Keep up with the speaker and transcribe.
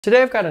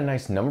Today I've got a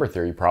nice number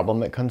theory problem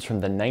that comes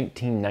from the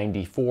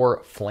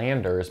 1994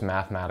 Flanders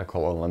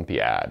Mathematical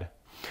Olympiad.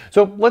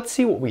 So let's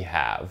see what we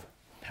have.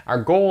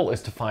 Our goal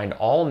is to find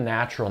all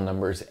natural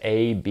numbers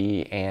a,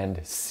 b, and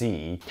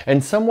c.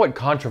 And somewhat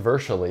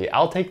controversially,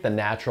 I'll take the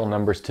natural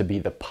numbers to be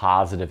the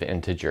positive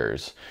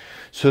integers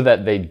so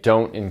that they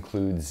don't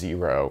include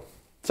 0.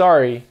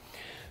 Sorry.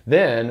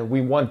 Then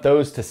we want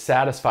those to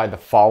satisfy the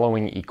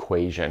following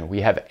equation. We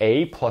have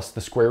a plus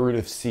the square root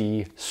of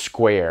c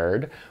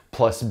squared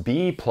plus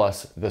b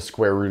plus the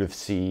square root of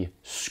c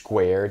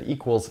squared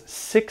equals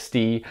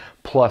 60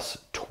 plus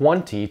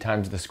 20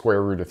 times the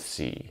square root of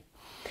c.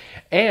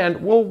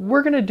 And well,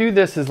 we're going to do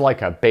this as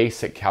like a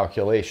basic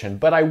calculation,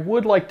 but I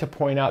would like to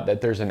point out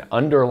that there's an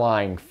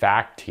underlying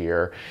fact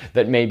here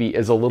that maybe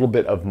is a little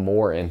bit of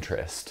more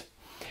interest.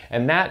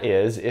 And that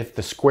is if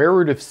the square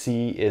root of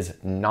c is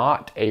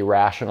not a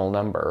rational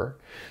number,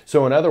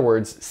 so in other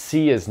words,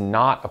 c is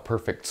not a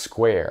perfect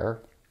square,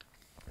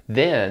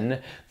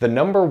 then the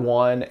number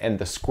 1 and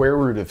the square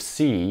root of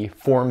c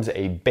forms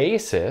a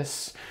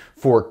basis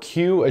for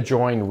q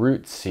adjoin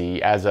root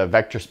c as a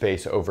vector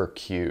space over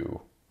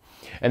q.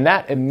 And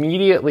that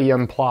immediately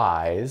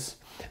implies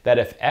that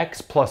if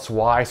x plus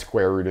y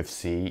square root of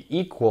c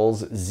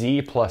equals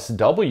z plus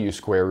w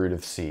square root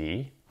of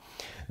c,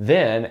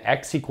 then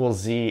x equals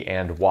z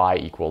and y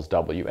equals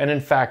w. And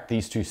in fact,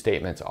 these two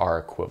statements are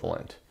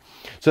equivalent.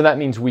 So that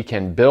means we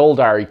can build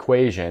our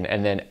equation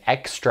and then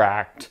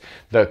extract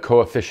the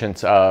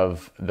coefficients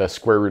of the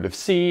square root of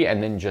c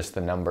and then just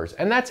the numbers.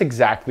 And that's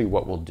exactly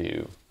what we'll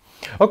do.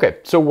 Okay,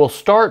 so we'll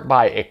start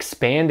by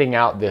expanding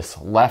out this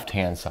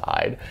left-hand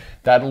side.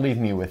 That'll leave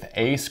me with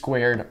a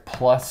squared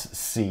plus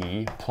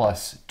c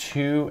plus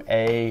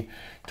 2a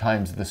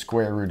times the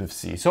square root of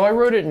c. So I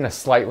wrote it in a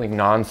slightly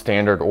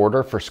non-standard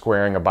order for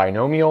squaring a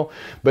binomial,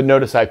 but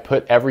notice I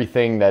put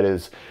everything that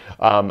is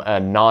a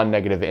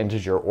non-negative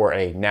integer or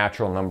a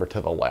natural number to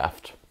the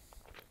left.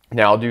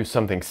 Now I'll do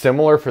something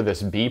similar for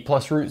this b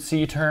plus root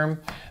c term.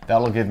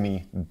 That'll give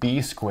me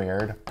b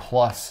squared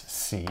plus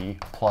c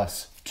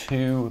plus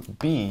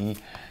 2b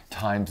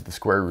times the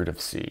square root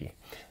of c.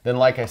 Then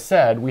like I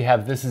said, we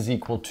have this is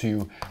equal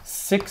to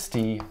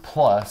 60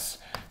 plus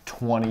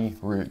 20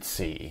 root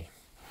c.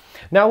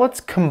 Now let's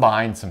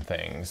combine some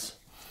things.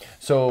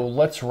 So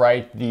let's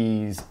write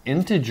these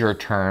integer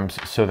terms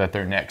so that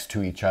they're next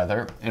to each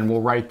other, and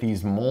we'll write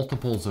these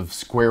multiples of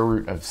square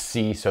root of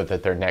c so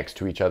that they're next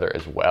to each other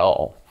as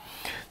well.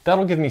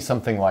 That'll give me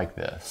something like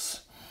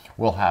this.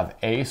 We'll have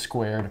a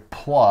squared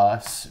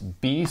plus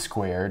b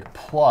squared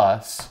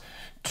plus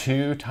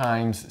 2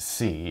 times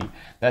c,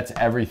 that's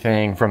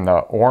everything from the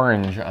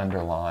orange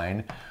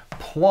underline,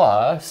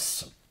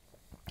 plus,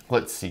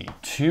 let's see,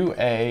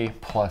 2a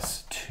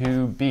plus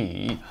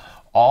 2b,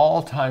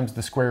 all times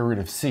the square root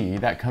of c,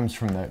 that comes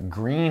from the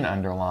green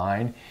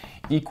underline,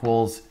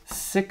 equals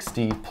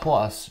 60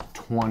 plus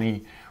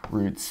 20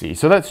 root c.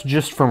 So that's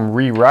just from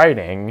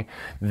rewriting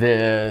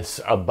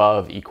this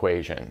above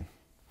equation.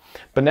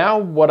 But now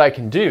what I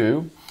can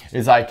do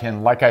is I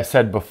can, like I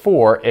said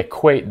before,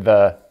 equate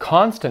the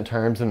constant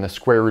terms and the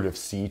square root of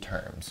c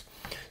terms.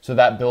 So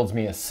that builds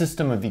me a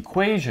system of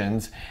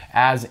equations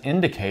as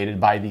indicated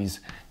by these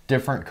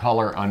different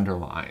color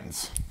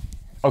underlines.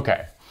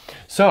 Okay,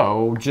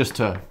 so just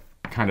to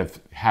kind of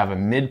have a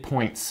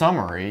midpoint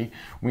summary,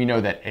 we know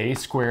that a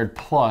squared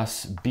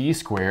plus b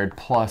squared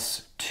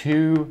plus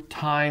 2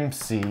 times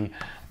c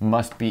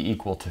must be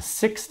equal to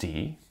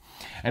 60.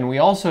 And we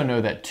also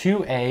know that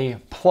 2a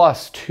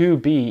plus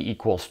 2b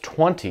equals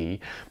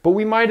 20, but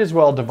we might as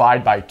well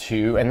divide by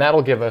 2, and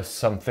that'll give us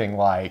something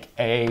like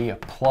a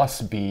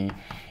plus b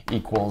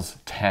equals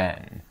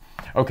 10.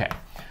 Okay,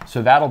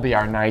 so that'll be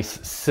our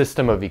nice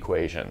system of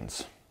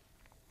equations.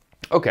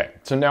 Okay,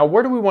 so now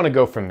where do we want to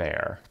go from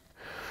there?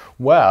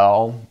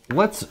 Well,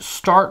 let's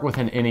start with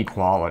an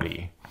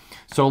inequality.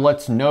 So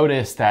let's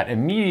notice that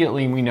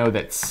immediately we know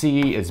that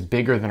c is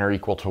bigger than or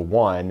equal to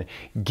 1,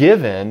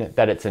 given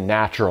that it's a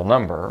natural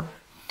number.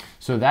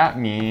 So that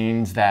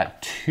means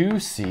that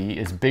 2c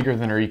is bigger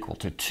than or equal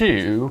to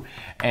 2,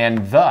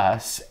 and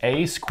thus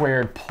a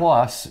squared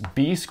plus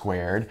b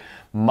squared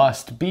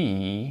must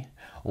be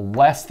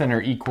less than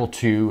or equal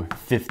to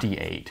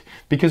 58,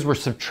 because we're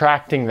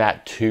subtracting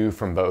that 2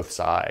 from both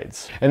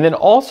sides. And then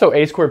also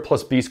a squared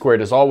plus b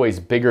squared is always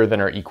bigger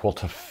than or equal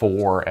to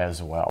 4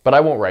 as well, but I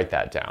won't write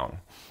that down.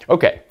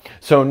 Okay,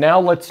 so now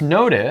let's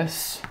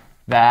notice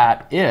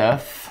that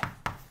if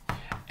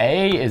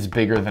a is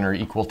bigger than or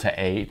equal to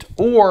 8,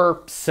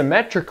 or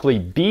symmetrically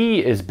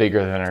b is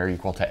bigger than or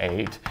equal to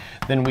 8,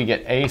 then we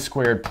get a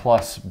squared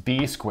plus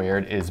b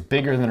squared is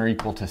bigger than or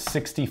equal to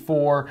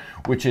 64,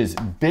 which is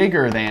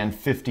bigger than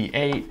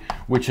 58,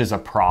 which is a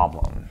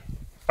problem.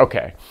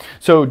 Okay,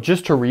 so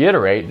just to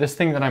reiterate, this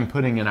thing that I'm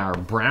putting in our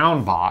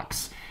brown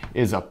box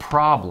is a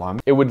problem.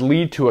 It would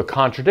lead to a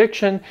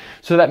contradiction,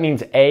 so that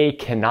means a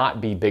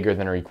cannot be bigger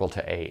than or equal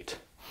to 8.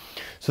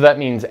 So that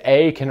means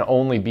a can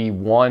only be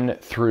 1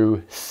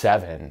 through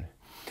 7.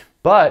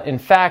 But in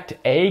fact,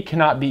 a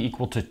cannot be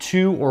equal to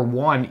 2 or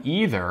 1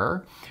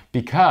 either,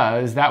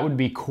 because that would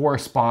be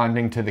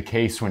corresponding to the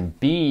case when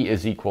B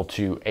is equal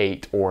to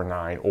 8 or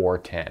 9 or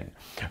 10.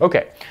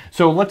 Okay,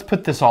 so let's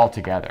put this all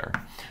together.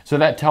 So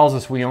that tells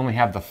us we only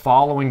have the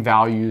following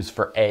values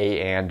for A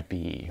and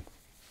B.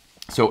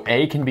 So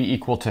A can be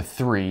equal to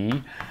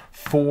 3,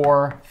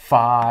 4,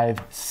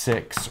 5,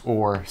 6,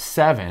 or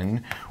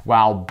 7,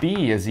 while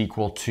B is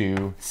equal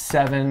to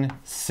 7,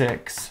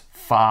 6,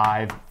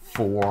 5,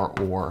 4,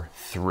 or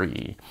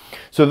 3.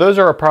 So those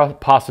are our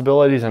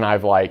possibilities, and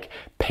I've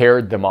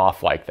paired them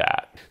off like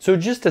that. So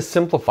just to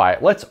simplify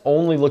it, let's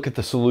only look at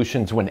the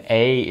solutions when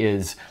A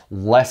is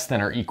less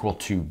than or equal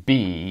to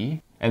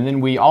B. And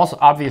then we also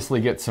obviously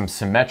get some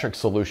symmetric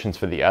solutions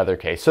for the other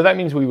case. So that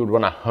means we would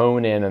want to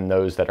hone in on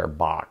those that are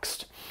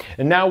boxed.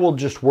 And now we'll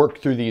just work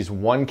through these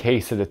one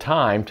case at a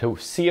time to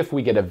see if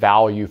we get a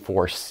value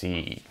for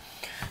C.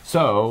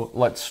 So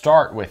let's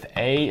start with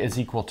A is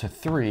equal to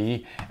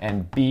 3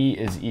 and B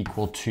is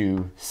equal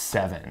to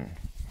 7.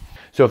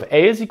 So if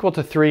A is equal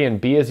to 3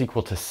 and B is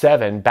equal to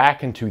 7,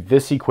 back into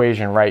this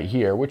equation right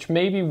here, which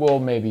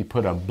we'll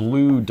put a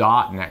blue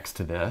dot next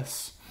to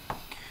this,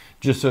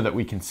 just so that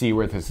we can see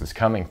where this is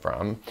coming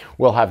from.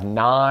 We'll have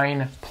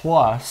 9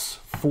 plus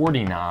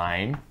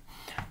 49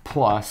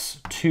 plus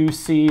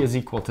 2C is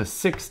equal to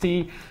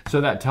 60.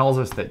 So that tells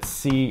us that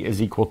C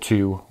is equal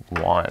to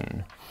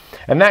 1.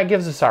 And that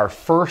gives us our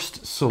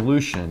first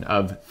solution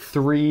of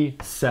 3,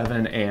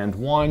 7, and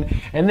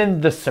 1. And then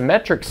the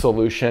symmetric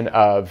solution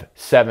of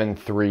 7,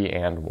 3,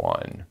 and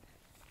 1.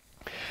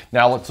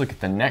 Now let's look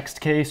at the next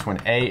case when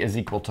A is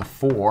equal to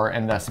 4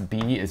 and thus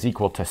B is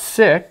equal to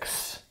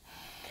 6.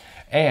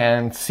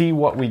 And see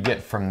what we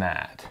get from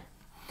that.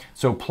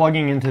 So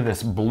plugging into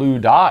this blue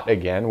dot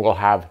again, we'll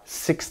have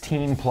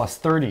 16 plus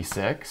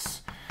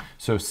 36.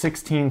 So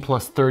 16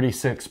 plus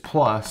 36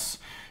 plus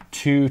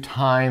 2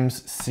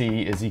 times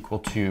C is equal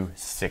to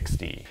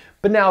 60.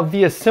 But now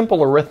via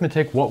simple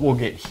arithmetic, what we'll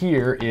get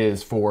here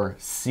is for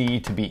C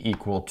to be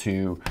equal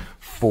to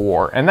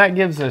 4. And that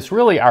gives us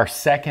really our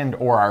second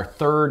or our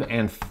third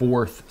and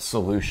fourth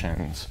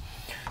solutions.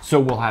 So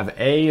we'll have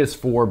A is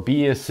 4,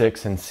 B is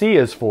 6, and C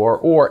is 4,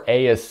 or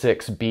A is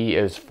 6, B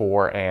is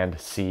 4, and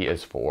C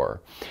is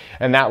 4.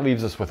 And that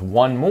leaves us with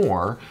one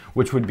more,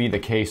 which would be the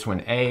case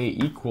when A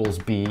equals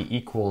B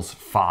equals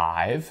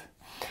 5.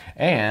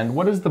 And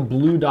what does the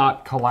blue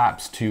dot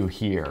collapse to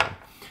here?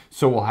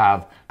 So we'll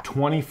have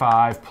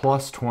 25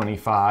 plus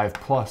 25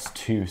 plus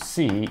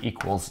 2C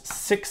equals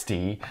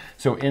 60.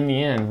 So in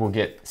the end, we'll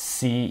get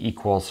C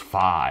equals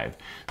 5.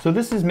 So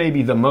this is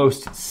maybe the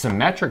most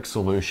symmetric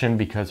solution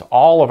because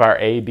all of our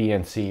A, B,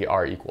 and C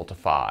are equal to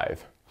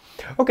 5.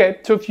 Okay,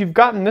 so if you've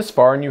gotten this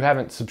far and you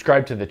haven't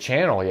subscribed to the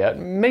channel yet,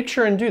 make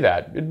sure and do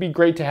that. It'd be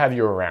great to have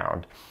you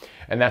around.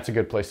 And that's a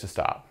good place to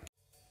stop.